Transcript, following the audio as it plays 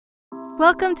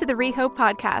Welcome to the Rehope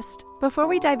Podcast. Before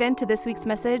we dive into this week's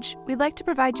message, we'd like to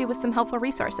provide you with some helpful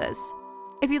resources.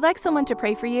 If you'd like someone to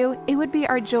pray for you, it would be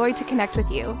our joy to connect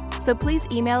with you. So please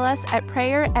email us at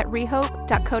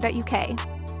prayer@rehope.co.uk.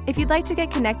 If you'd like to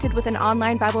get connected with an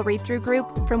online Bible read-through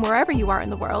group from wherever you are in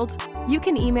the world, you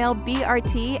can email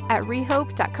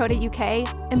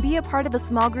brt@rehope.co.uk and be a part of a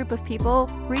small group of people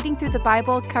reading through the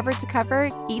Bible cover to cover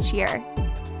each year.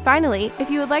 Finally,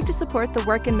 if you would like to support the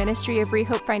work and ministry of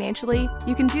Rehope financially,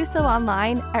 you can do so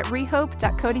online at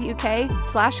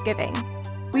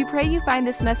rehope.co.uk/giving. We pray you find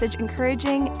this message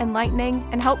encouraging, enlightening,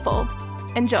 and helpful.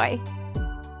 Enjoy.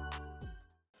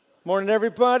 Morning,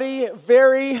 everybody.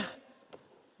 Very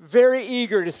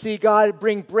eager to see God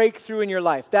bring breakthrough in your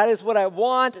life. That is what I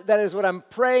want. That is what I'm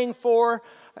praying for.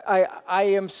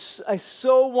 I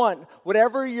so want,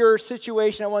 whatever your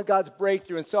situation, I want God's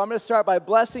breakthrough. And so I'm going to start by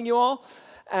blessing you all,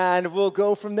 and we'll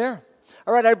go from there.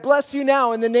 All right, I bless you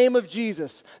now in the name of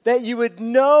Jesus, that you would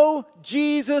know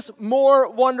Jesus more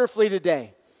wonderfully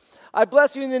today. I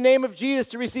bless you in the name of Jesus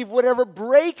to receive whatever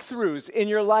breakthroughs in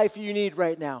your life you need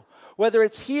right now. Whether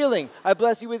it's healing, I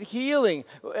bless you with healing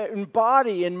in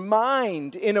body, in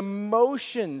mind, in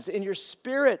emotions, in your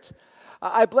spirit.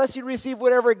 I bless you to receive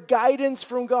whatever guidance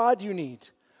from God you need,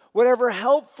 whatever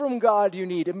help from God you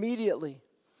need immediately.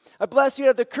 I bless you to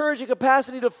have the courage and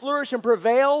capacity to flourish and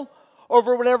prevail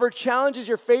over whatever challenges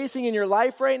you're facing in your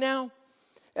life right now.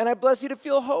 And I bless you to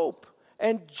feel hope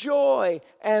and joy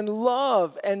and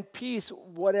love and peace,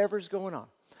 whatever's going on.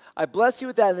 I bless you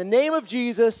with that. In the name of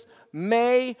Jesus,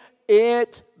 may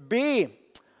it be.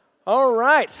 All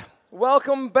right.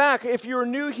 Welcome back. If you're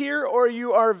new here or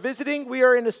you are visiting, we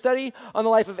are in a study on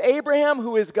the life of Abraham,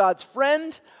 who is God's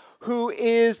friend, who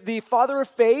is the father of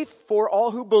faith for all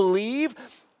who believe.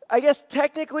 I guess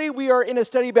technically we are in a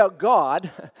study about God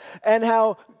and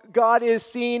how God is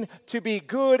seen to be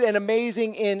good and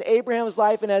amazing in Abraham's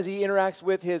life and as he interacts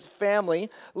with his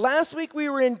family. Last week we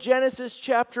were in Genesis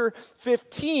chapter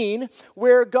 15,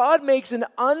 where God makes an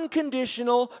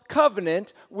unconditional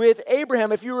covenant with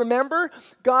Abraham. If you remember,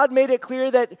 God made it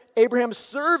clear that Abraham's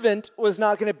servant was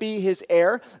not going to be his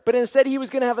heir, but instead he was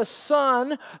going to have a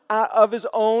son of his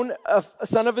own,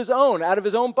 out of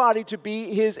his own body to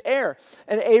be his heir.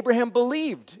 And Abraham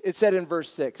believed, it said in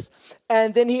verse 6.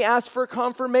 And then he asked for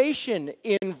confirmation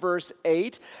in verse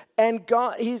 8. And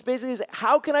God, he's basically says,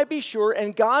 how can I be sure?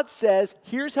 And God says,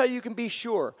 here's how you can be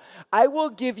sure. I will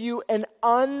give you an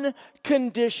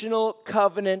unconditional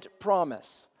covenant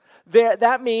promise.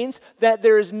 That means that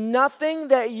there is nothing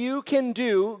that you can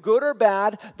do, good or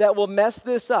bad, that will mess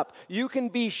this up. You can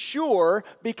be sure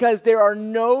because there are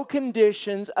no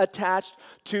conditions attached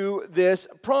to this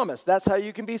promise. That's how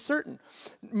you can be certain.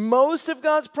 Most of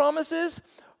God's promises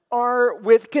are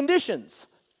with conditions.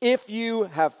 If you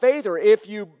have faith, or if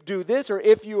you do this, or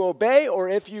if you obey, or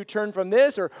if you turn from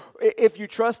this, or if you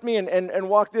trust me and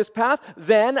walk this path,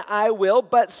 then I will.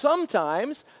 But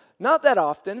sometimes, not that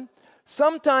often,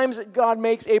 sometimes God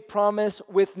makes a promise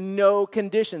with no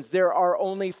conditions. There are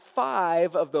only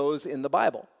 5 of those in the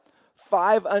Bible.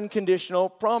 5 unconditional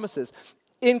promises.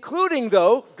 Including,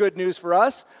 though, good news for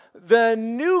us, the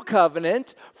new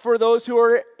covenant for those who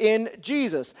are in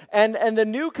Jesus. And the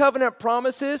new covenant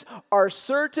promises are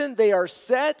certain, they are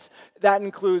set. That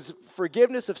includes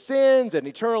forgiveness of sins and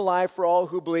eternal life for all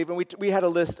who believe. And we had a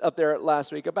list up there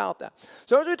last week about that.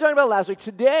 So as we were talking about last week,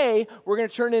 today we're going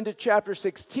to turn into chapter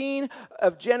 16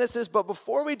 of Genesis. But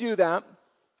before we do that,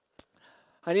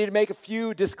 I need to make a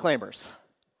few disclaimers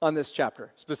on this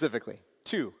chapter specifically.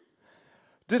 2.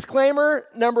 Disclaimer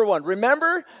number 1,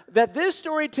 remember that this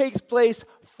story takes place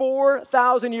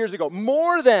 4,000 years ago,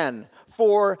 more than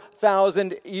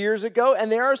 4,000 years ago,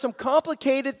 and there are some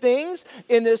complicated things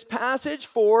in this passage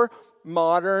for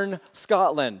modern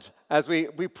Scotland. As we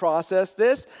process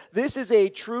this, this is a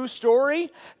true story,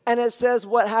 and it says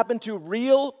what happened to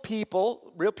real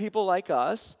people like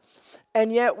us,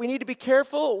 and yet we need to be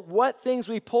careful what things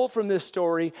we pull from this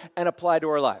story and apply to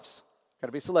our lives. Got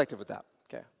to be selective with that.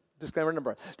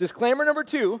 Disclaimer number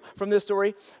 2 from this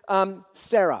story,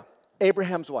 Sarah,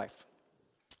 Abraham's wife.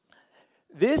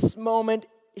 This moment,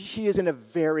 she is in a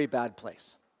very bad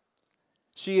place.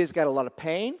 She has got a lot of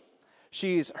pain.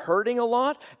 She's hurting a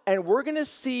lot. And we're going to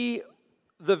see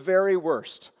the very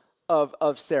worst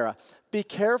of Sarah. Be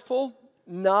careful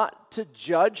not to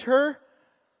judge her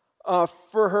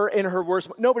for her in her worst.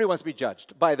 Nobody wants to be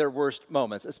judged by their worst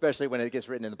moments, especially when it gets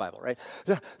written in the Bible, right?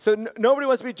 So nobody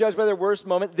wants to be judged by their worst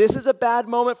moment. This is a bad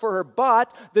moment for her,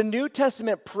 but the New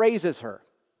Testament praises her.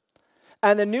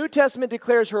 And the New Testament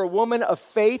declares her a woman of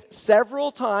faith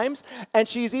several times, and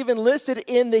she's even listed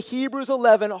in the Hebrews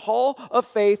 11 Hall of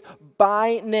Faith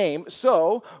by name.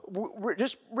 So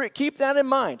keep that in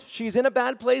mind. She's in a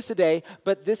bad place today,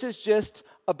 but this is just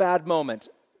a bad moment.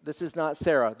 This is not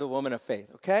Sarah, the woman of faith,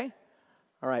 okay?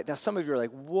 All right, now some of you are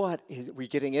like, what is we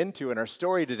getting into in our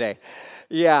story today?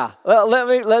 Yeah,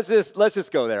 let's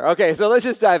just go there. Okay, so let's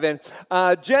just dive in.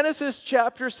 Genesis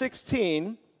chapter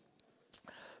 16.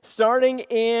 Starting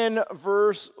in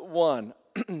verse 1,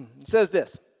 it says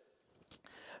this.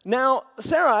 Now,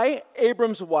 Sarai,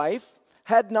 Abram's wife,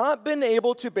 had not been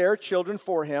able to bear children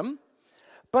for him,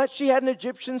 but she had an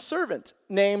Egyptian servant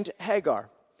named Hagar.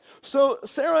 So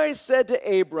Sarai said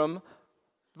to Abram,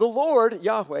 "The Lord,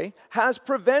 Yahweh, has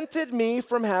prevented me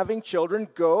from having children.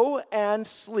 Go and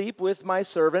sleep with my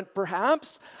servant.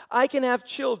 Perhaps I can have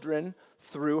children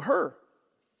through her."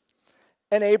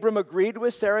 And Abram agreed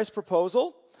with Sarai's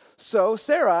proposal. So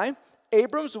Sarai,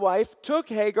 Abram's wife, took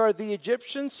Hagar, the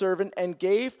Egyptian servant, and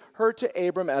gave her to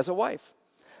Abram as a wife.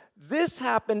 This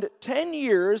happened 10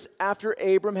 years after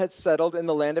Abram had settled in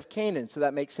the land of Canaan, so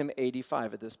that makes him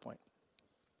 85 at this point.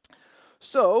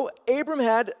 So Abram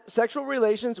had sexual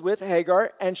relations with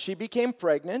Hagar, and she became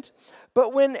pregnant.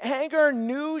 But when Hagar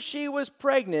knew she was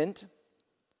pregnant,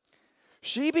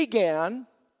 she began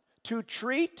to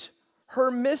treat her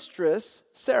mistress,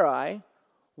 Sarai,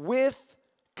 with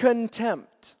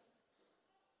contempt.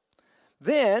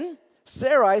 Then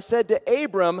Sarai said to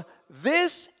Abram,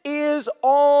 "This is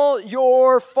all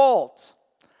your fault.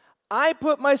 I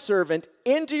put my servant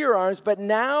into your arms, but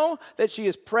now that she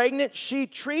is pregnant, she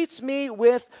treats me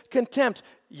with contempt.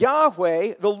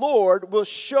 Yahweh, the Lord, will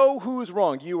show who's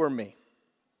wrong, you or me."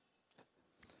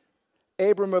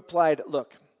 Abram replied,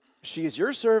 "Look, she is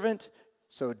your servant,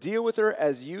 so deal with her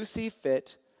as you see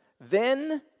fit."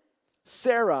 Then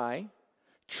Sarai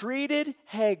treated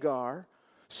Hagar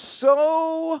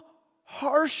so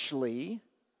harshly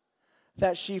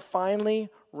that she finally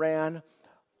ran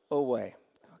away.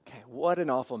 Okay, what an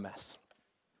awful mess.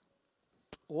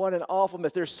 What an awful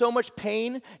mess. There's so much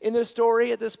pain in this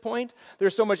story at this point.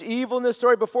 There's so much evil in this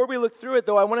story. Before we look through it,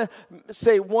 though, I want to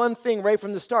say one thing right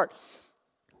from the start.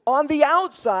 On the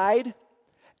outside,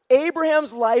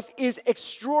 Abraham's life is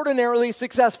extraordinarily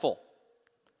successful.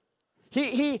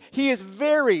 He is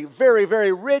very, very,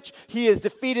 very rich. He has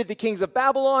defeated the kings of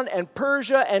Babylon and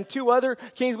Persia and 2 other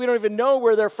kings. We don't even know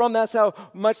where they're from. That's how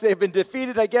much they've been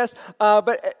defeated, I guess.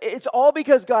 But it's all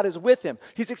because God is with him.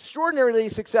 He's extraordinarily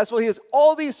successful. He has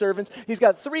all these servants. He's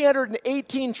got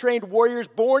 318 trained warriors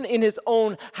born in his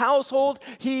own household.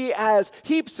 He has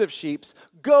heaps of sheep,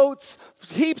 goats,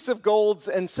 heaps of golds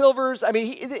and silvers. I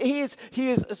mean, he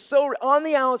is so, on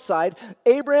the outside,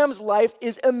 Abraham's life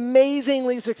is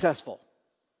amazingly successful.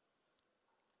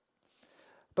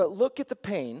 But look at the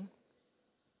pain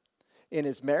in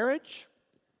his marriage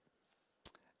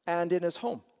and in his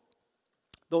home.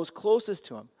 Those closest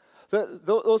to him.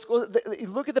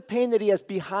 Look at the pain that he has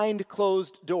behind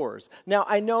closed doors. Now,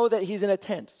 I know that he's in a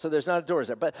tent, so there's not doors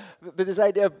there. But this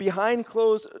idea of behind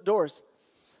closed doors.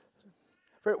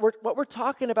 What we're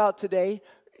talking about today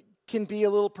can be a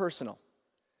little personal.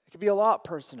 It can be a lot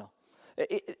personal.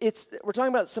 We're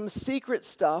talking about some secret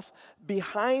stuff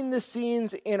behind the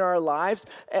scenes in our lives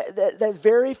that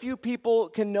very few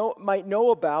people might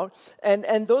know about.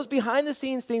 And those behind the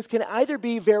scenes things can either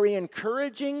be very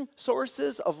encouraging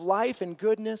sources of life and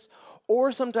goodness,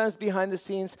 or sometimes behind the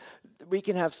scenes we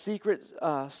can have secret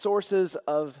sources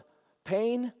of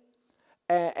pain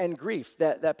and grief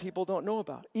that people don't know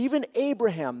about. Even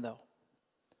Abraham, though,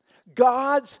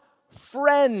 God's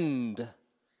friend,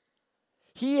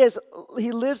 he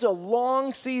lives a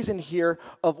long season here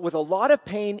with a lot of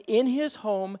pain in his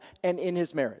home and in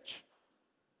his marriage.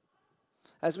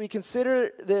 As we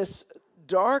consider this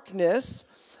darkness,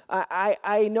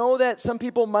 I know that some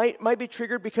people might be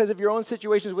triggered because of your own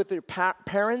situations with your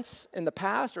parents in the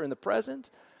past or in the present.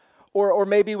 Or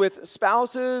maybe with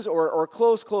spouses or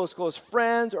close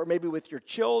friends, or maybe with your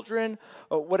children,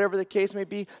 or whatever the case may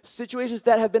be. Situations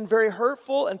that have been very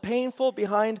hurtful and painful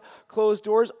behind closed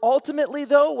doors. Ultimately,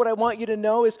 though, what I want you to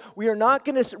know is we are not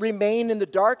going to remain in the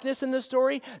darkness in this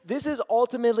story. This is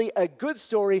ultimately a good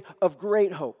story of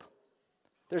great hope.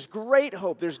 There's great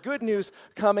hope. There's good news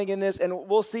coming in this, and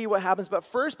we'll see what happens. But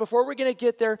first, before we're going to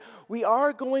get there, we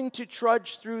are going to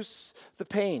trudge through the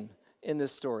pain in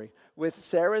this story, with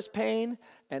Sarah's pain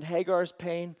and Hagar's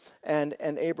pain and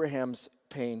Abraham's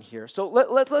pain here. So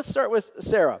let's start with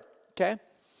Sarah, okay?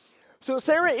 So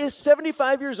Sarah is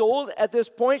 75 years old at this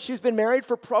point. She's been married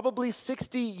for probably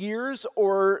 60 years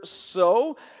or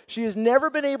so. She has never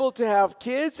been able to have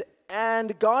kids,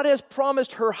 and God has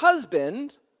promised her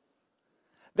husband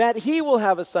that he will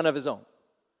have a son of his own.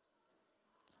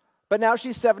 But now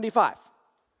she's 75,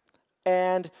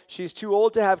 and she's too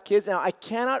old to have kids. Now, I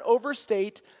cannot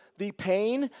overstate the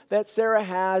pain that Sarah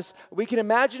has. We can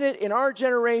imagine it in our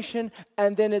generation,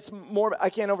 and then it's more, I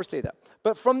can't overstate that.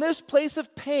 But from this place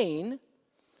of pain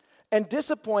and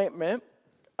disappointment,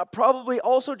 probably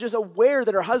also just aware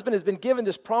that her husband has been given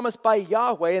this promise by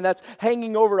Yahweh, and that's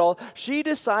hanging over it all, she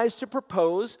decides to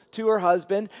propose to her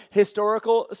husband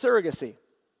historical surrogacy.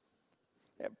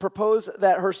 Propose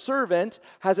that her servant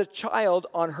has a child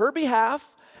on her behalf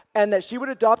and that she would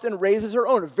adopt and raise as her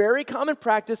own. A very common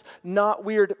practice, not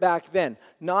weird back then.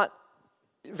 Not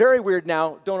very weird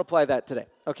now. Don't apply that today.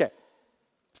 Okay.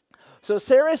 So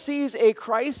Sarah sees a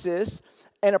crisis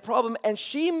and a problem, and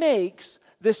she makes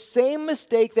the same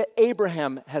mistake that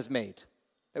Abraham has made,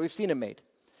 that we've seen him made.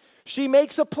 She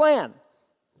makes a plan,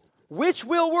 which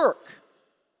will work,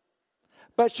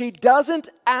 but she doesn't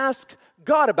ask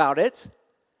God about it,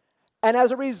 and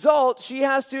as a result, she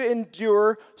has to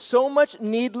endure so much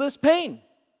needless pain.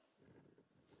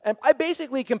 And I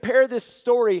basically compare this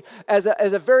story as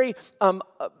a very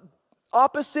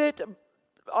opposite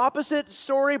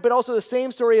story, but also the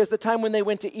same story as the time when they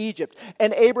went to Egypt.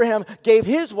 And Abraham gave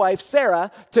his wife, Sarah,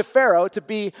 to Pharaoh to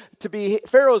be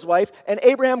Pharaoh's wife. And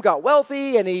Abraham got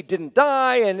wealthy, and he didn't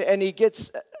die, and he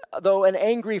gets, though, an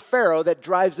angry Pharaoh that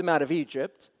drives him out of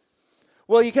Egypt.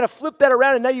 Well, you kind of flip that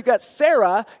around, and now you've got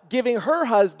Sarah giving her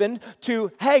husband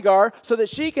to Hagar so that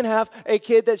she can have a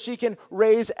kid that she can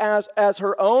raise as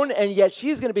her own, and yet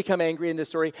she's going to become angry in this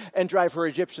story and drive her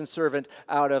Egyptian servant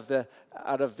out of the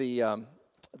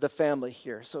family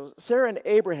here. So Sarah and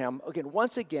Abraham,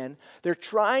 once again, they're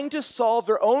trying to solve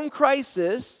their own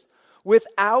crisis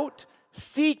without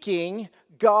seeking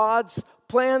God's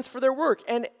plans for their work.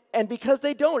 And because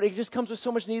they don't, it just comes with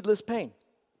so much needless pain.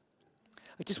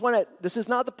 This is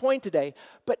not the point today,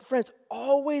 but friends,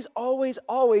 always, always,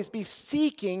 always be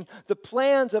seeking the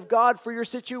plans of God for your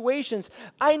situations.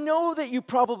 I know that you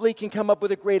probably can come up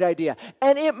with a great idea,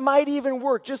 and it might even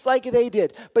work just like they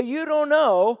did, but you don't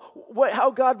know how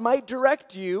God might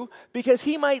direct you because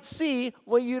he might see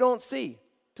what you don't see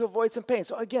to avoid some pain.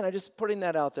 So again, I'm just putting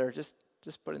that out there, just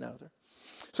putting that out there.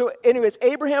 So anyways,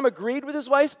 Abraham agreed with his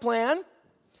wife's plan.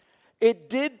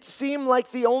 It did seem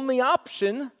like the only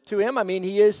option to him. I mean,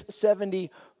 she is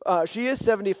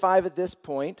 75 at this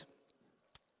point.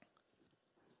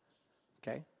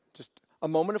 Okay, just a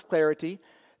moment of clarity.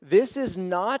 This is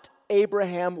not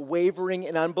Abraham wavering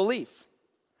in unbelief.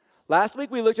 Last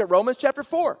week we looked at Romans chapter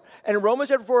 4. And in Romans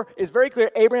chapter 4 is very clear,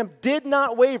 Abraham did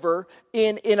not waver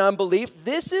in unbelief.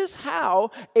 This is how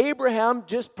Abraham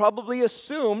just probably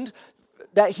assumed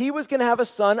that he was going to have a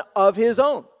son of his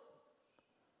own.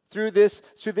 Through this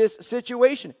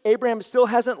situation. Abraham still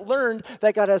hasn't learned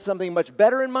that God has something much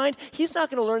better in mind. He's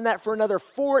not going to learn that for another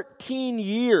 14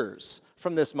 years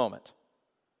from this moment.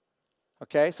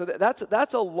 Okay, so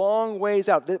that's a long ways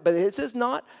out. But this is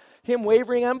not him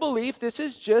wavering in unbelief. This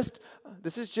is just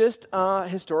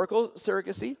historical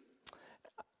surrogacy,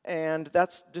 and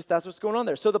that's what's going on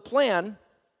there. So the plan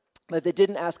that they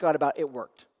didn't ask God about, it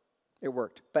worked. It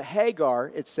worked. But Hagar,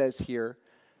 it says here,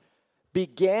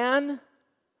 began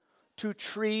to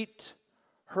treat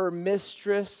her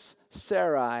mistress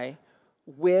Sarai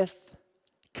with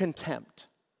contempt.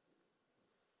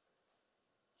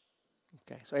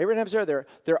 Okay, so Abraham and Sarah,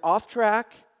 they're off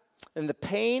track, and the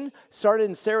pain started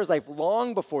in Sarah's life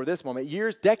long before this moment,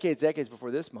 years, decades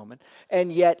before this moment.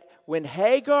 And yet, when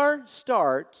Hagar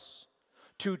starts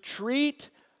to treat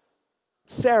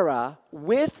Sarah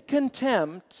with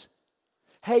contempt,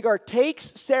 Hagar takes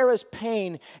Sarah's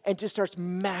pain and just starts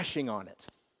mashing on it.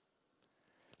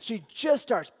 She just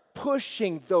starts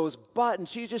pushing those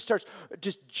buttons. She just starts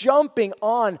jumping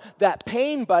on that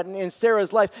pain button in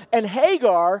Sarah's life. And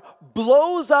Hagar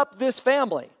blows up this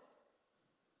family.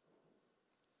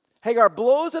 Hagar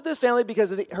blows up this family because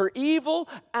of her evil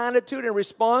attitude and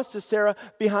response to Sarah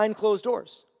behind closed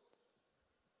doors.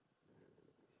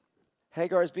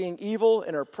 Hagar is being evil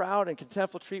in her proud and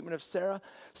contemptful treatment of Sarah.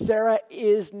 Sarah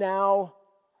is now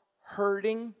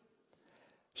hurting.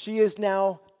 She is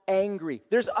now angry.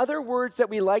 There's other words that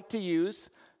we like to use,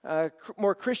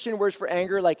 more Christian words for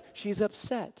anger, like she's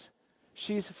upset,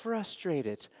 she's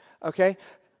frustrated. Okay,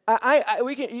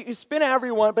 you spin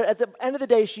everyone, but at the end of the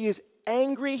day, she is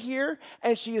angry here,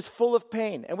 and she is full of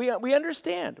pain. And we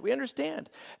understand.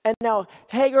 And now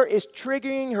Hagar is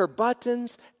triggering her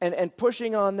buttons and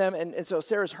pushing on them. And so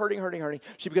Sarah's hurting.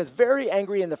 She becomes very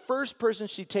angry, and the first person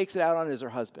she takes it out on is her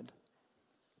husband.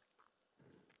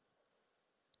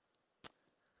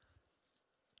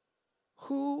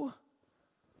 Who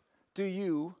do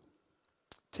you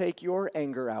take your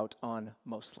anger out on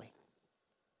mostly?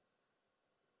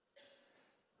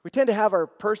 We tend to have our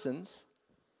persons,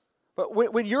 but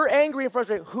when you're angry and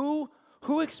frustrated, who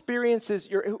experiences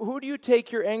who do you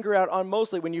take your anger out on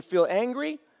mostly? When you feel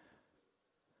angry?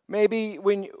 Maybe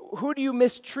who do you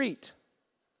mistreat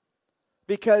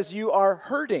because you are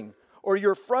hurting, or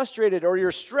you're frustrated, or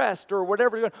you're stressed, or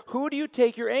whatever? Who do you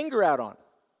take your anger out on?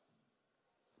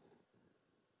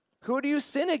 Who do you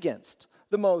sin against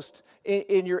the most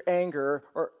in your anger?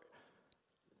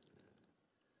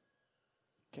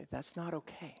 Okay, that's not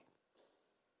okay.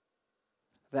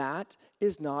 That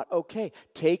is not okay.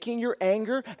 Taking your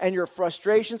anger and your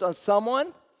frustrations on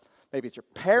someone, maybe it's your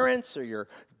parents or your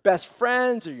best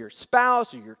friends or your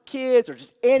spouse or your kids or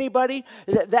just anybody,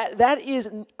 that is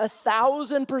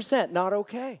 1,000% not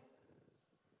okay.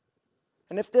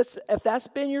 And if that's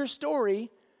been your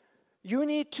story, you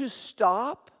need to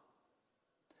stop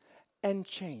and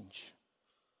change.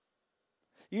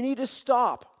 You need to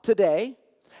stop today,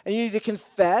 and you need to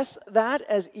confess that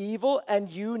as evil, and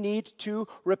you need to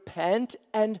repent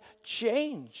and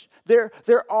change. There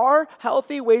are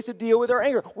healthy ways to deal with our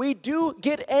anger. We do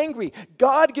get angry.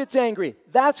 God gets angry.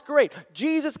 That's great.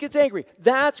 Jesus gets angry.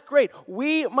 That's great.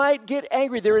 We might get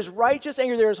angry. There is righteous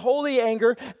anger. There is holy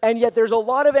anger. And yet there's a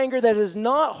lot of anger that is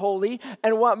not holy.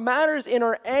 And what matters in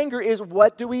our anger is,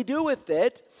 what do we do with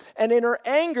it? And in our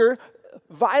anger,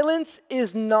 violence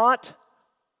is not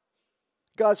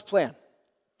God's plan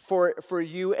for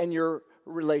you and your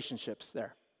relationships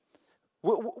there.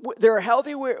 There are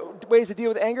healthy ways to deal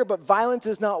with anger, but violence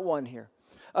is not one here.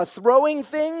 Throwing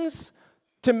things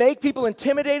to make people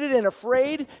intimidated and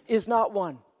afraid is not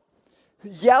one.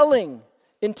 Yelling,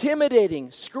 intimidating,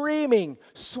 screaming,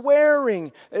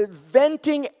 swearing,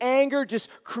 venting anger, just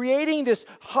creating this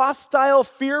hostile,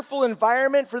 fearful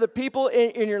environment for the people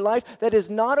in your life, that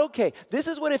is not okay. This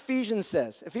is what Ephesians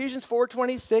says. Ephesians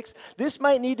 4:26. This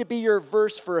might need to be your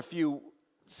verse for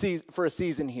a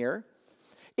season here.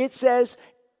 It says,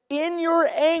 in your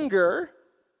anger,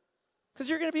 because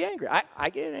you're going to be angry. I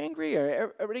get angry.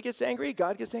 Everybody gets angry.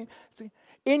 God gets angry.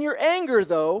 In your anger,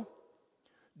 though,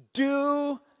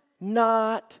 do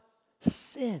not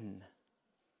sin.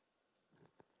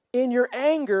 In your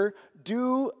anger,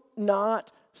 do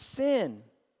not sin.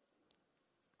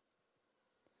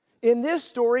 In this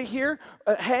story here,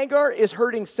 Hagar is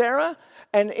hurting Sarah,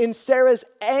 and in Sarah's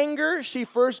anger, she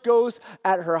first goes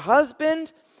at her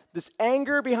husband. This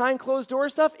anger behind closed door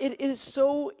stuff, it is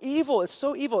so evil. It's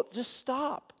so evil. Just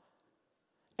stop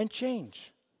and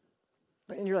change.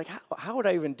 And you're like, how would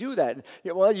I even do that?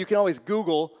 Well, you can always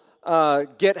Google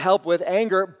get help with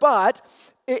anger. But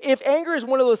if anger is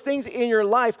one of those things in your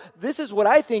life, this is what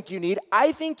I think you need.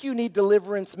 I think you need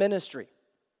deliverance ministry.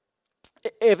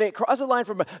 If it crosses a line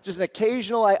from just an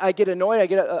occasional, I get annoyed, I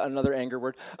get another anger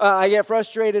word, I get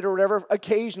frustrated or whatever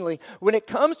occasionally. When it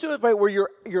comes to a point where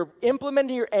you're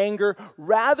implementing your anger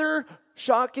rather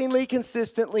shockingly,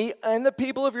 consistently, and the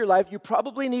people of your life, you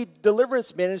probably need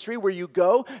deliverance ministry where you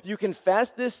go, you confess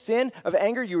this sin of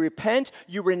anger, you repent,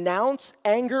 you renounce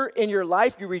anger in your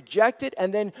life, you reject it,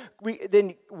 and then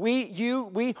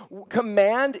we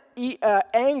command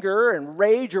anger and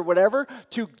rage or whatever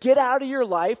to get out of your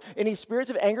life, any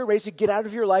spirits of anger, rage to get out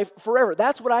of your life forever.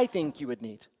 That's what I think you would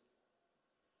need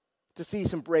to see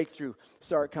some breakthrough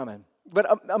start coming. But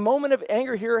a moment of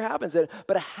anger here happens,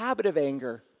 but a habit of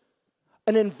anger,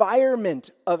 an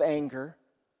environment of anger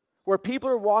where people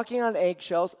are walking on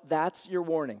eggshells, that's your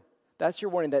warning. That's your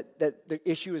warning that the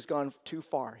issue has gone too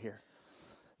far here.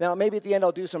 Now, maybe at the end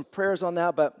I'll do some prayers on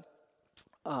that, but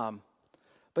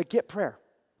get prayer.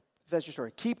 If that's your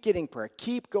story. Keep getting prayer.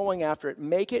 Keep going after it.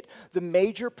 Make it the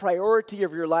major priority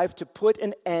of your life to put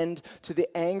an end to the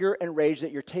anger and rage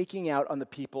that you're taking out on the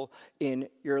people in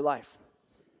your life.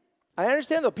 I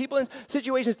understand, though, people in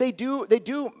situations, they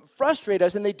do frustrate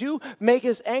us and they do make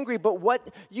us angry, but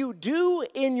what you do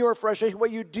in your frustration, what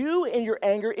you do in your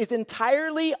anger is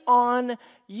entirely on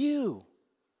you.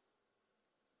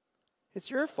 It's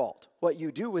your fault, what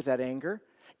you do with that anger.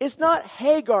 It's not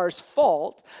Hagar's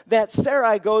fault that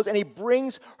Sarai goes and he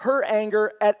brings her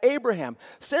anger at Abraham.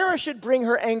 Sarah should bring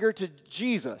her anger to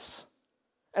Jesus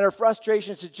and her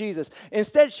frustrations to Jesus.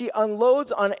 Instead, she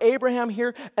unloads on Abraham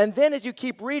here, and then as you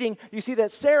keep reading, you see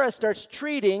that Sarah starts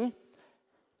treating,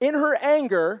 in her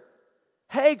anger,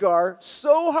 Hagar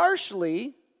so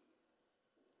harshly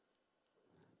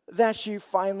that she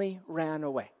finally ran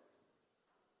away.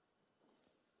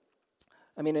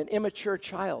 I mean, an immature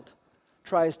child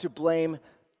tries to blame,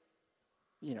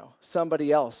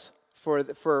 somebody else for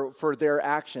their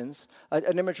actions.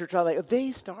 An immature child, like,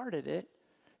 they started it.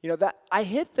 That I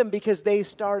hit them because they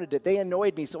started it. They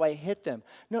annoyed me, so I hit them.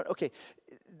 No, okay.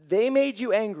 They made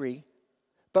you angry,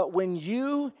 but when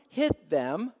you hit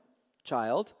them,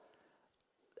 child,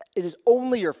 it is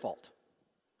only your fault.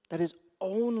 That is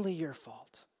only your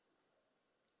fault.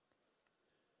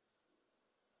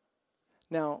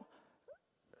 Now,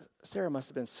 Sarah must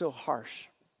have been so harsh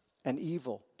and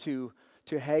evil to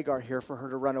Hagar here for her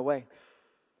to run away.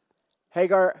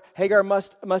 Hagar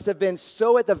must have been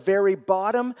so at the very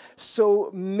bottom, so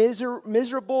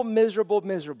miserable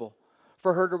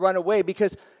for her to run away,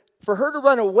 because for her to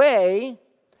run away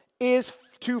is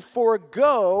to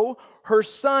forego her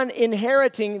son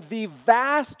inheriting the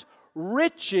vast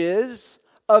riches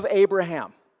of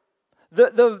Abraham.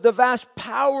 The vast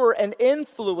power and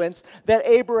influence that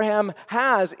Abraham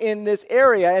has in this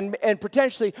area, and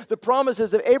potentially the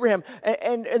promises of Abraham.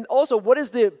 And also, what is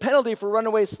the penalty for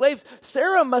runaway slaves?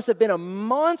 Sarah must have been a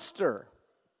monster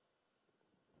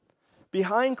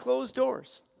behind closed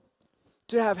doors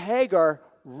to have Hagar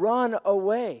run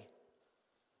away.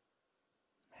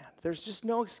 Man, there's just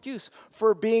no excuse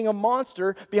for being a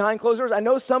monster behind closed doors. I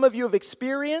know some of you have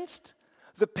experienced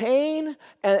the pain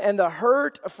and the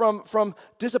hurt from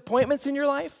disappointments in your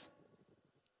life,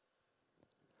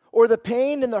 or the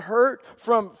pain and the hurt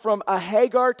from a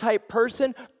Hagar type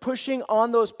person pushing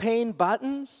on those pain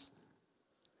buttons.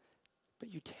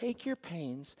 But you take your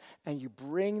pains and you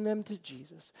bring them to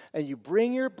Jesus, and you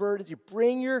bring your burdens, you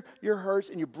bring your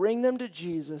hurts, and you bring them to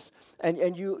Jesus,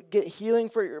 and you get healing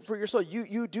for your soul.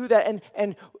 You do that,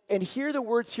 and hear the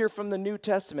words here from the New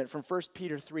Testament, from 1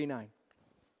 Peter 3:9.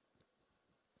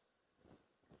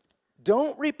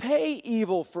 Don't repay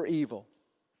evil for evil.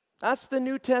 That's the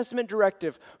New Testament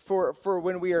directive for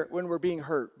when we're being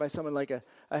hurt by someone like a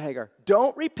Hagar.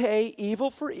 Don't repay evil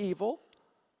for evil.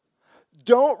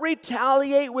 Don't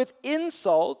retaliate with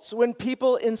insults when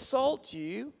people insult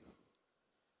you.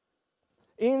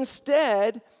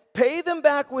 Instead, pay them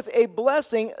back with a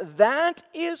blessing. That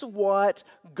is what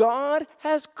God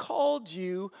has called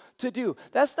you to do.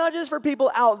 That's not just for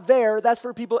people out there. That's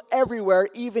for people everywhere,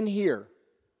 even here,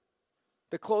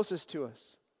 the closest to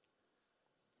us.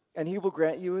 And He will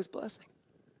grant you His blessing.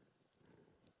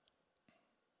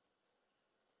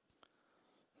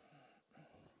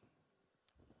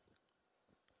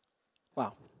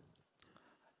 Wow.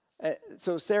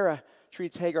 So Sarah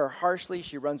treats Hagar harshly.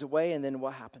 She runs away, and then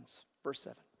what happens? Verse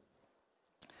 7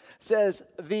 says,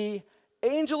 the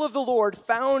angel of the Lord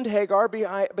found Hagar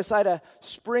beside a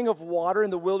spring of water in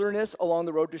the wilderness along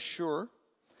the road to Shur.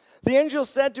 The angel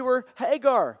said to her,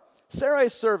 Hagar,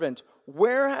 Sarai's servant,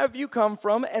 where have you come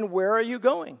from and where are you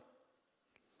going?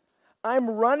 I'm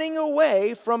running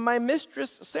away from my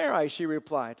mistress Sarai, she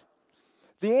replied.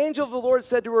 The angel of the Lord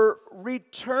said to her,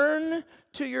 return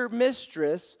to your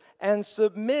mistress and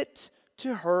submit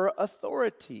to her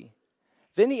authority.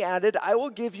 Then he added, I will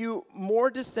give you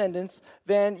more descendants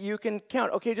than you can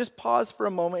count. Okay, just pause for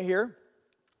a moment here.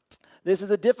 This is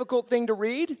a difficult thing to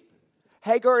read.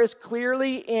 Hagar is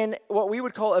clearly in what we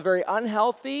would call a very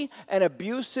unhealthy and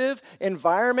abusive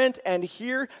environment. And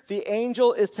here the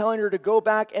angel is telling her to go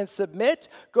back and submit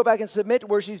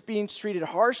where she's being treated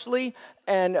harshly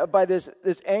and by this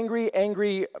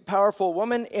angry, powerful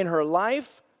woman in her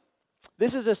life.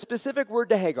 This is a specific word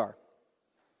to Hagar.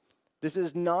 This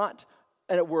is not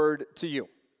a word to you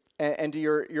and to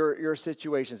your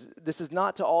situations. This is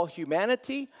not to all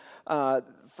humanity.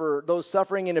 For those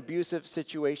suffering in abusive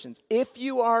situations. If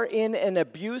you are in an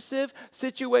abusive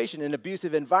situation, an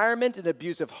abusive environment, an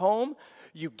abusive home,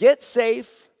 you get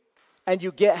safe and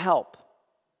you get help.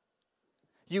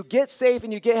 You get safe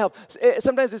and you get help.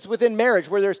 Sometimes it's within marriage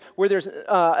where there's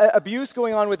abuse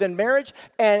going on within marriage,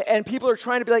 and people are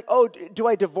trying to be like, oh, do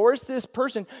I divorce this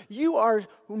person? That's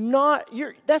not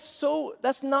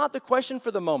the question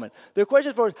for the moment. The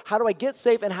question for how do I get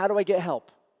safe and how do I get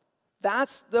help?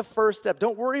 That's the first step.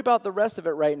 Don't worry about the rest of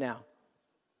it right now.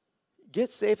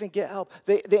 Get safe and get help.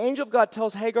 The angel of God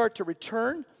tells Hagar to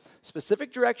return,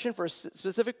 specific direction for a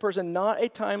specific person, not a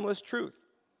timeless truth.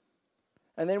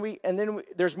 And then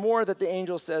there's more that the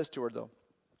angel says to her, though.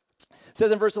 It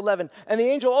says in verse 11, and the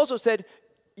angel also said,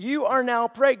 you are now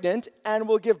pregnant and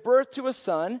will give birth to a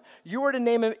son. You are to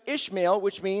name him Ishmael,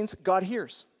 which means God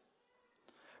hears.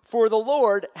 For the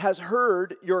Lord has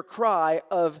heard your cry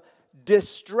of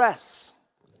distress.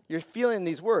 You're feeling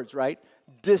these words, right?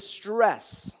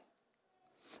 Distress.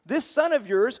 This son of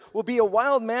yours will be a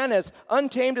wild man, as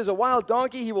untamed as a wild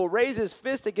donkey. He will raise his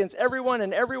fist against everyone,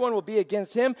 and everyone will be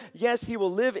against him. Yes, he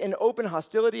will live in open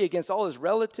hostility against all his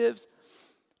relatives.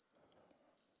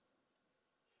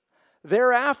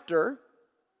 Thereafter,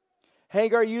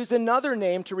 Hagar used another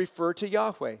name to refer to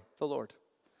Yahweh, the Lord,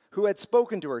 who had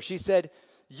spoken to her. She said,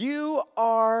 "You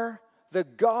are the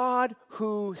God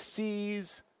who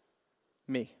sees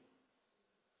me."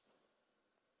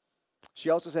 She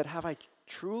also said, "Have I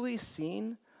truly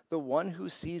seen the one who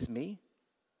sees me?"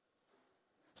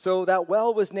 So that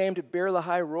well was named Beer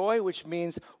Lahai Roi, which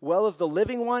means well of the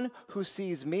living one who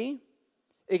sees me.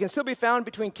 It can still be found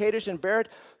between Kadesh and Bered.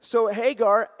 So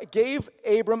Hagar gave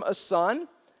Abram a son,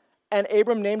 and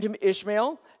Abram named him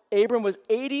Ishmael. Abram was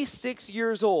 86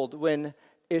 years old when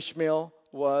Ishmael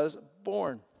was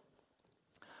born.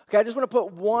 Okay, I just want to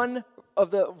put one of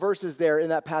the verses there in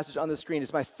that passage on the screen.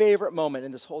 It's my favorite moment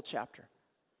in this whole chapter.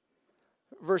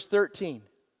 Verse 13,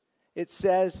 it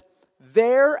says,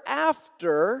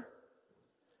 "Thereafter,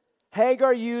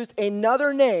 Hagar used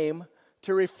another name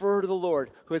to refer to the Lord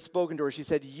who had spoken to her. She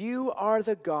said, 'You are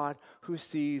the God who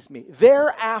sees me.'"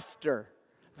 Thereafter,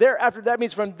 that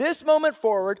means from this moment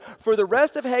forward, for the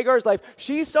rest of Hagar's life,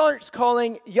 she starts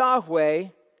calling Yahweh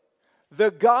the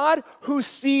God who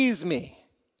sees me.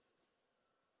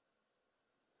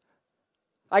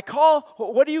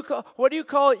 What do you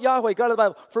call Yahweh, God of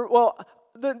the Bible?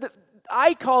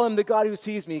 I call him the God who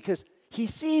sees me because he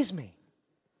sees me.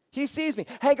 He sees me.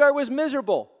 Hagar was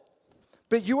miserable,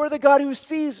 but you are the God who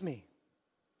sees me.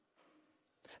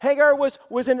 Hagar was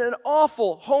in an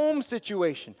awful home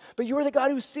situation, but you are the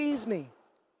God who sees me.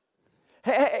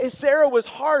 Sarah was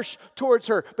harsh towards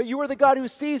her, but you are the God who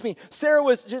sees me. Sarah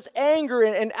was just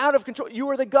angry and out of control. You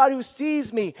are the God who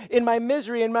sees me in my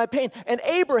misery and my pain. And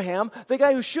Abraham, the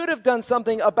guy who should have done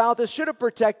something about this, should have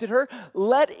protected her,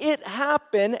 let it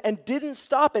happen and didn't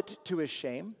stop it to his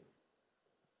shame.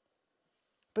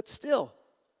 But still,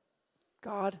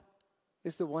 God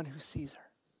is the one who sees her.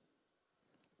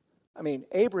 I mean,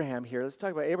 Abraham here, let's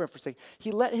talk about Abraham for a second.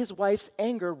 He let his wife's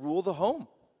anger rule the home.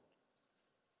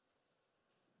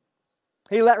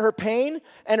 He let her pain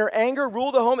and her anger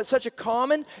rule the home. It's such a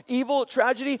common evil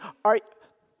tragedy. Are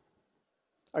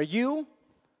you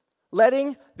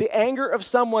letting the anger of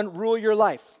someone rule your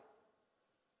life?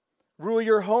 Rule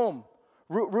your home?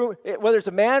 Whether it's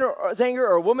a man's anger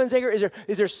or a woman's anger,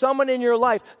 is there someone in your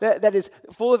life that is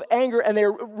full of anger and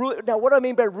they're now what do I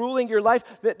mean by ruling your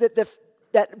life?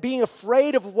 That being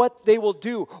afraid of what they will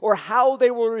do or how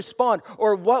they will respond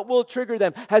or what will trigger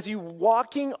them has you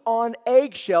walking on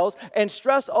eggshells and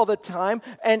stressed all the time,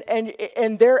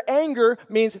 and their anger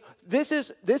means this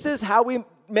is how we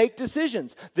make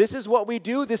decisions. This is what we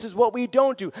do. This is what we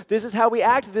don't do. This is how we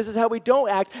act. This is how we don't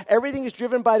act. Everything is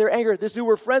driven by their anger. This is who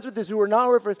we're friends with. This is who we're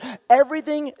not friends.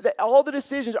 Everything, all the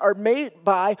decisions are made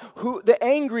by who the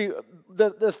angry,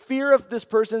 the fear of this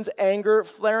person's anger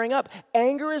flaring up.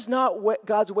 Anger is not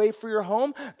God's way for your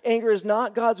home. Anger is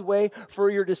not God's way for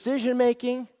your decision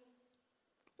making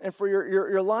and for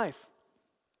your life.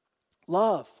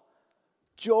 Love,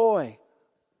 joy,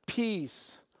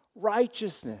 peace,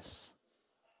 righteousness.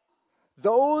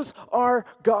 Those are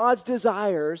God's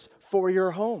desires for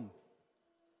your home,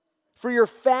 for your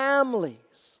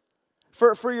families,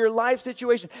 for your life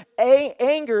situation. The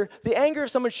anger of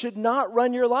someone should not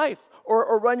run your life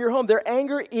or run your home. Their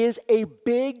anger is a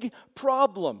big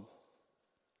problem.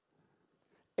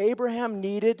 Abraham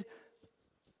needed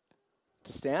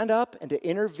to stand up and to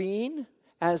intervene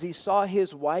as he saw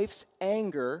his wife's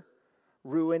anger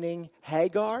ruining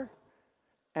Hagar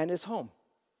and his home.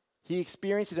 He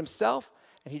experienced it himself,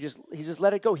 and he just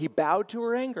let it go. He bowed to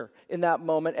her anger in that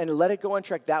moment and let it go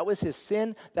unchecked. That was his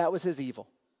sin. That was his evil.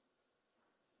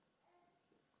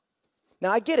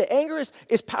 Now, I get it. Anger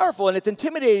is powerful, and it's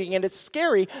intimidating, and it's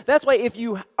scary. That's why if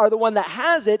you are the one that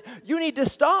has it, you need to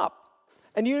stop,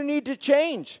 and you need to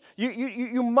change.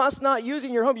 You must not use it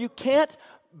in your home. You can't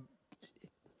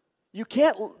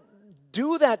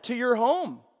do that to your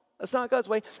home. That's not God's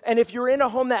way. And if you're in a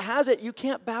home that has it, you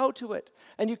can't bow to it.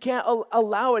 And you can't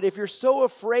allow it. If you're so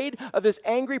afraid of this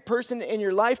angry person in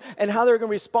your life and how they're going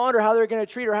to respond or how they're going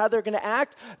to treat or how they're going to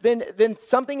act, then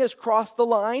something has crossed the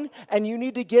line and you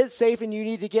need to get safe and you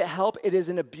need to get help. It is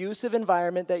an abusive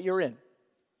environment that you're in.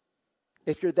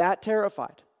 If you're that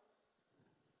terrified.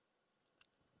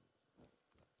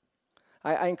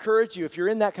 I encourage you, if you're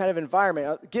in that kind of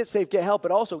environment, get safe, get help,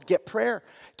 but also get prayer.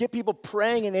 Get people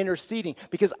praying and interceding,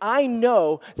 because I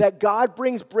know that God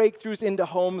brings breakthroughs into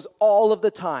homes all of the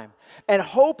time. And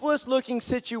hopeless-looking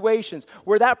situations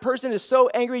where that person is so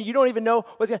angry, you don't even know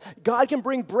what's going on. God can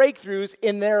bring breakthroughs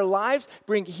in their lives,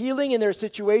 bring healing in their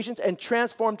situations, and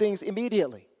transform things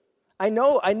immediately. I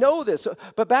know this.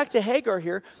 But back to Hagar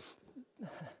here.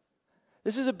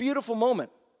 This is a beautiful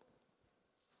moment.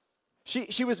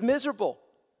 She was miserable.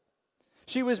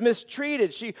 She was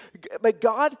mistreated. But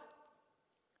God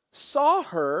saw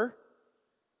her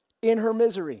in her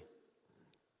misery.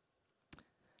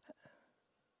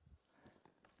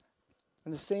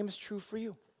 And the same is true for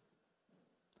you.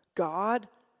 God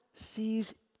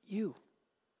sees you.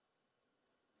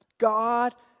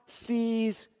 God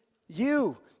sees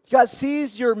you. God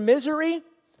sees your misery.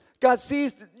 God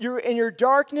sees you in your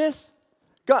darkness.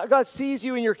 God sees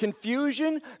you in your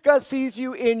confusion. God sees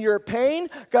you in your pain.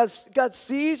 God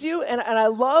sees you. And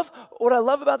what I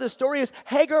love about this story is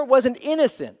Hagar wasn't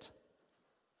innocent.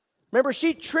 Remember,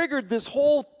 she triggered this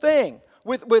whole thing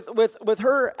with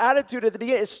her attitude at the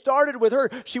beginning. It started with her.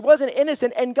 She wasn't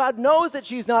innocent, and God knows that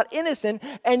she's not innocent,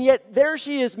 and yet there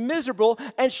she is miserable,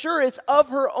 and sure, it's of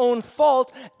her own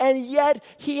fault, and yet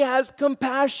He has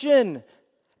compassion.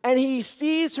 And He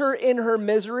sees her in her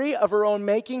misery of her own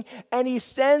making, and He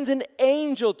sends an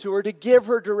angel to her to give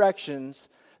her directions,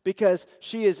 because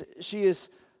she is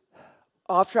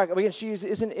off track. Again, she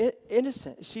isn't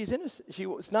innocent. She's innocent. She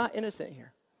was not innocent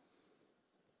here.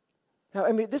 Now,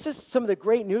 I mean, this is some of the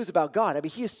great news about God. I mean,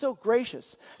 He is so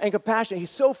gracious and compassionate. He's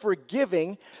so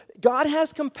forgiving. God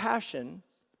has compassion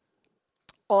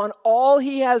on all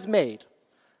He has made,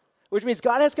 which means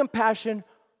God has compassion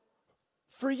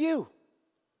for you.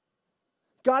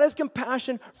 God has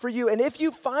compassion for you. And if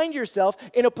you find yourself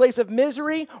in a place of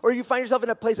misery, or you find yourself in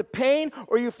a place of pain,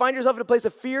 or you find yourself in a place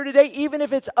of fear today, even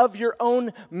if it's of your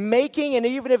own making, and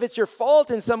even if it's your fault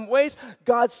in some ways,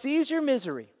 God sees your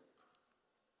misery.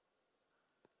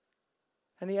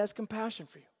 And He has compassion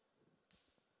for you.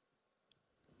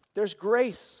 There's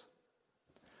grace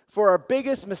for our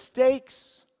biggest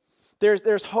mistakes.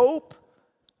 There's hope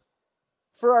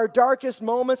for our darkest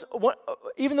moments,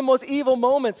 even the most evil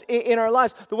moments in our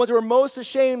lives, the ones that we're most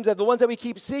ashamed of, the ones that we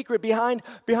keep secret behind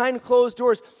closed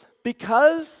doors.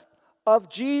 Because of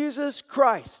Jesus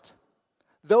Christ,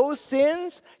 those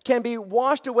sins can be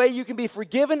washed away. You can be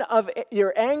forgiven of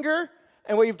your anger.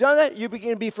 And when you've done that, you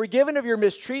can be forgiven of your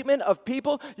mistreatment of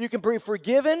people. You can be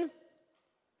forgiven.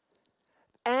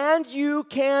 And you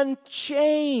can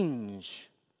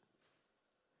change.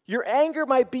 Your anger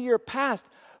might be your past,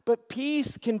 but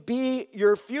peace can be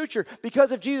your future.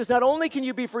 Because of Jesus, not only can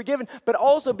you be forgiven, but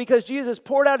also because Jesus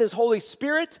poured out His Holy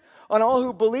Spirit on all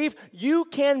who believe, you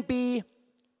can be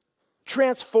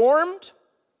transformed.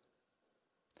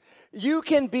 You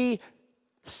can be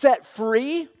set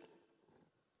free.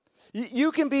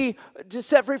 You can be just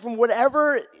set free from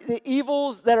whatever the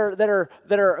evils that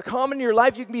are common in your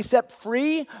life. You can be set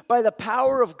free by the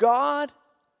power of God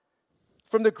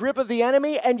from the grip of the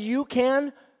enemy, and you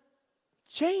can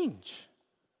change.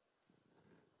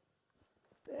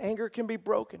 Anger can be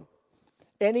broken.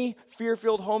 Any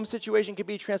fear-filled home situation can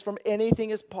be transformed. Anything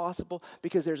is possible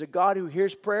because there's a God who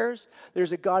hears prayers.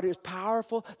 There's a God who is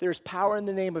powerful. There's power in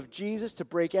the name of Jesus to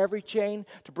break every chain,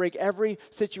 to break every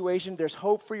situation. There's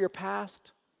hope for your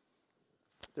past.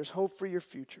 There's hope for your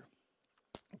future.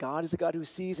 God is a God who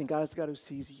sees, and God is the God who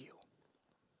sees you.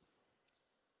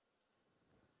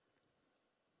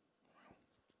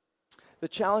 The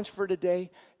challenge for today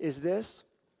is this: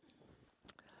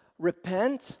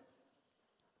 repent,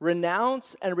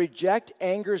 renounce, and reject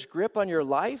anger's grip on your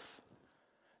life,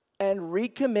 and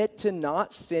recommit to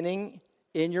not sinning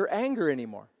in your anger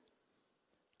anymore.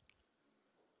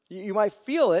 You might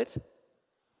feel it,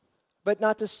 but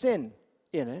not to sin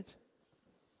in it.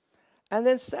 And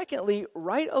then secondly,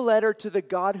 write a letter to the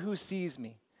God who sees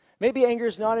me. Maybe anger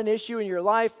is not an issue in your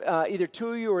life, either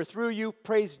to you or through you.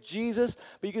 Praise Jesus.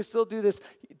 But you can still do this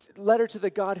letter to the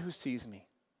God who sees me.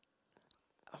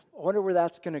 I wonder where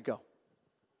that's going to go.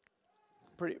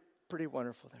 Pretty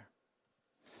wonderful there.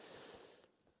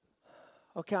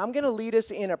 Okay, I'm going to lead us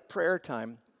in a prayer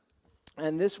time.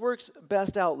 And this works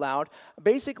best out loud.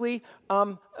 Basically,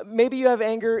 maybe you have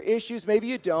anger issues, maybe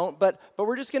you don't, but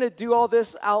we're just going to do all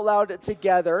this out loud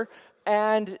together.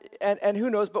 And who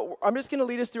knows, but I'm just going to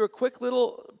lead us through a quick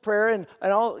little prayer, and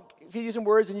I'll feed you some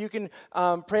words, and you can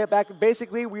pray it back.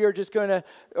 Basically, we're going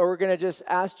to just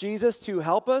ask Jesus to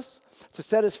help us, to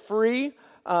set us free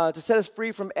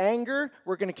from anger.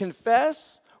 We're going to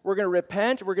confess. we're going to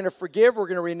repent, we're going to forgive, we're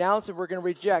going to renounce, and we're going to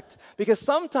reject. Because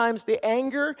sometimes the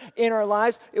anger in our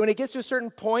lives, when it gets to a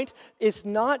certain point, it's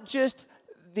not just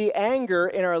the anger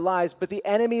in our lives, but the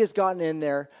enemy has gotten in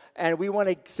there, and we want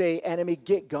to say, enemy,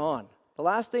 get gone. The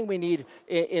last thing we need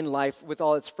in life with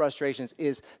all its frustrations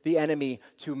is the enemy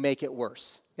to make it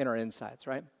worse in our insides,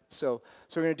 right? So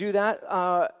we're going to do that,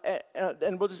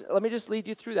 and let me just lead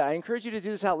you through that. I encourage you to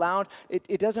do this out loud.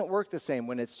 It doesn't work the same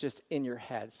when it's just in your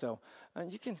head. So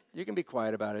you can be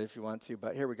quiet about it if you want to,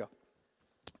 but here we go.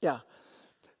 Yeah.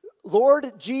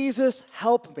 Lord Jesus,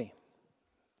 help me.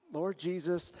 Lord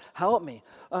Jesus, help me.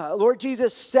 Lord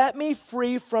Jesus, set me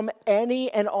free from any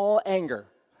and all anger.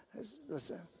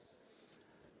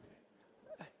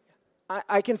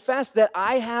 I confess that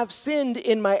I have sinned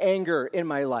in my anger in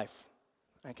my life.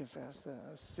 I confess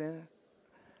sin.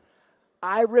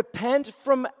 I repent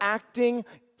from acting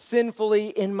sinfully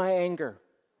in my anger.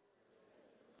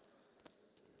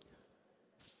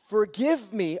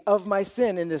 Forgive me of my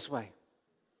sin in this way.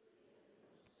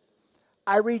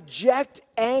 I reject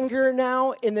anger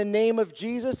now in the name of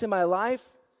Jesus in my life.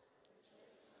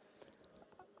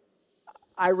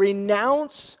 I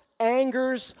renounce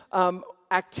anger's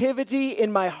activity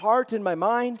in my heart and my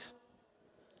mind.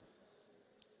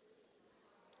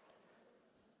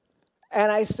 And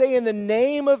I say in the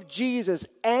name of Jesus,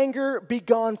 anger be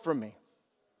gone from me.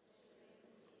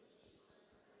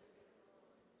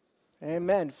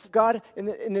 Amen. God,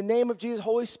 in the name of Jesus,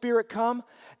 Holy Spirit, come.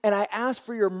 And I ask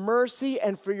for your mercy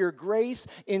and for your grace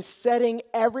in setting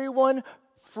everyone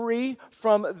free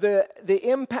from the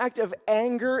impact of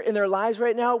anger in their lives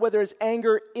right now, whether it's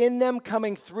anger in them,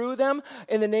 coming through them,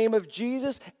 in the name of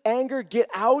Jesus. Anger, get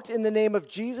out in the name of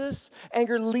Jesus.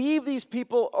 Anger, leave these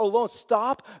people alone.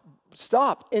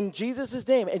 Stop in Jesus'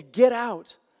 name and get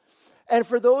out. And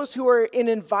for those who are in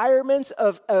environments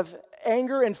of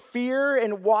anger and fear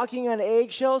and walking on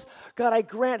eggshells, God,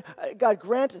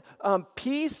 grant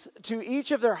peace to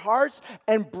each of their hearts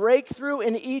and breakthrough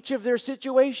in each of their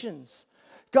situations.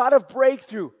 God of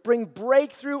breakthrough, bring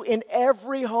breakthrough in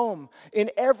every home. In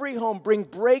every home, bring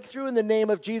breakthrough in the name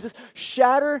of Jesus.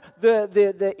 Shatter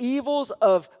the evils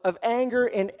of anger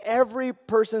in every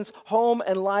person's home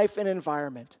and life and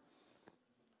environment.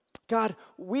 God,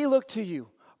 we look to you,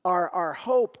 our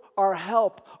hope, our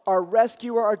help, our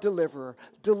rescuer, our deliverer.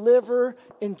 Deliver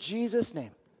in Jesus'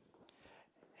 name.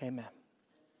 Amen.